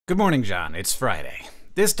Good morning, John. It's Friday.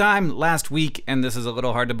 This time last week, and this is a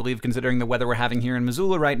little hard to believe considering the weather we're having here in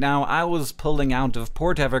Missoula right now, I was pulling out of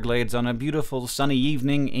Port Everglades on a beautiful sunny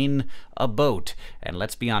evening in a boat. And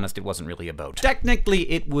let's be honest, it wasn't really a boat.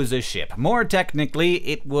 Technically, it was a ship. More technically,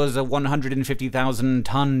 it was a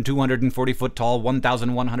 150,000-ton, 240-foot tall,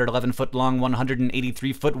 1,111-foot long,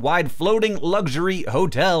 183-foot wide floating luxury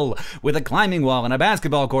hotel with a climbing wall and a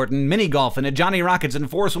basketball court and mini golf and a Johnny Rockets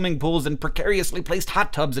and 4 swimming pools and precariously placed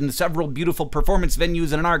hot tubs and several beautiful performance venues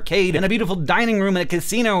and an arcade and a beautiful dining room and a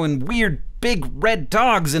casino and weird big red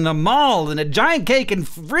dogs and a mall and a giant cake and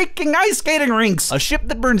freaking ice skating rinks. A ship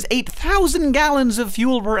that burns 8,000 gallons of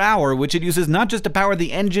fuel per hour, which it uses not just to power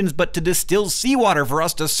the engines but to distill seawater for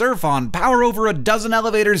us to surf on, power over a dozen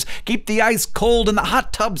elevators, keep the ice cold and the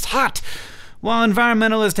hot tubs hot. While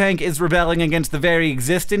Environmentalist Hank is rebelling against the very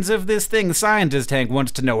existence of this thing, Scientist Hank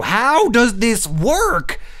wants to know, how does this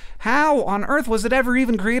work? How on earth was it ever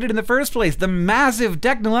even created in the first place? The massive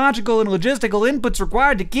technological and logistical inputs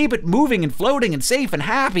required to keep it moving and floating and safe and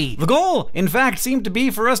happy. The goal, in fact, seemed to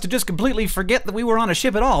be for us to just completely forget that we were on a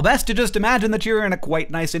ship at all. Best to just imagine that you're in a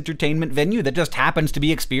quite nice entertainment venue that just happens to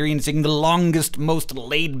be experiencing the longest, most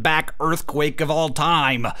laid-back earthquake of all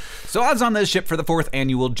time. So I was on this ship for the 4th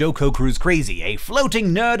annual Joco Cruise Crazy, a floating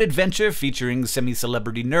nerd adventure featuring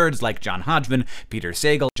semi-celebrity nerds like John Hodgman, Peter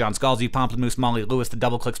Sagal, John Scalzi, Pomplamoose, Molly Lewis, The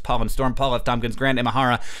Double Clicks, Paul and Storm, Paul F. Tompkins, Grant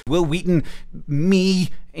Imahara, Will Wheaton, me,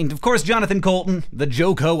 and of course Jonathan Colton, the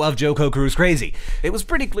Joco of Joco Cruise Crazy. It was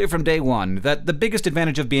pretty clear from day one that the biggest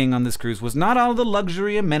advantage of being on this cruise was not all the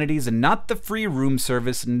luxury amenities and not the free room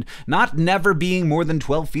service and not never being more than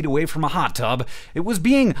 12 feet away from a hot tub. It was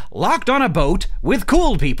being locked on a boat with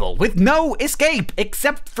cool people, with no escape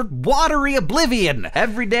except for watery oblivion.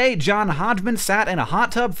 Every day, John Hodgman sat in a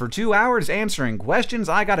hot tub for 2 hours answering questions.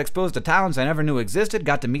 I got exposed to talents I never knew existed,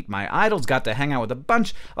 got to meet my idols, got to hang out with a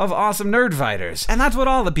bunch of awesome nerd fighters. And that's what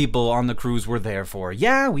all the people on the cruise were there for.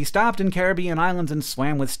 Yeah, we stopped in Caribbean islands and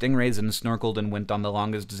swam with stingrays and snorkeled and went on the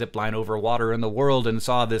longest zip line over water in the world and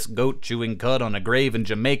saw this goat chewing cud on a grave in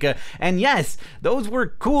Jamaica. And yes, those were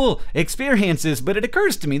cool experiences, but it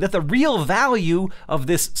occurs to me that the real value of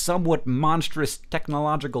this somewhat monstrous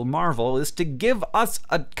technological marvel is to give us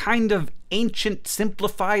a kind of ancient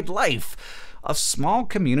simplified life. A small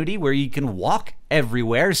community where you can walk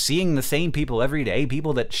everywhere, seeing the same people every day,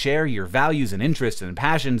 people that share your values and interests and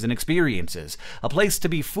passions and experiences. A place to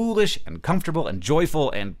be foolish and comfortable and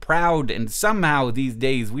joyful and proud, and somehow these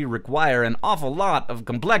days we require an awful lot of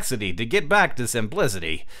complexity to get back to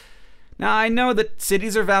simplicity. Now, I know that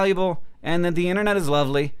cities are valuable and that the internet is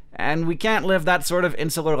lovely, and we can't live that sort of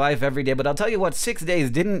insular life every day, but I'll tell you what, 6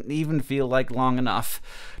 days didn't even feel like long enough.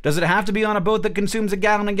 Does it have to be on a boat that consumes a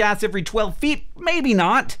gallon of gas every 12 feet? Maybe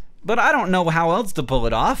not, but I don't know how else to pull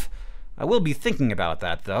it off. I will be thinking about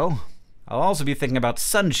that, though. I'll also be thinking about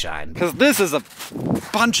sunshine, because this is a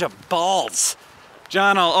bunch of balls.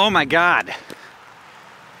 John, oh my God.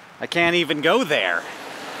 I can't even go there.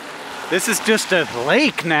 This is just a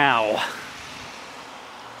lake now.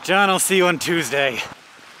 John, I'll see you on Tuesday.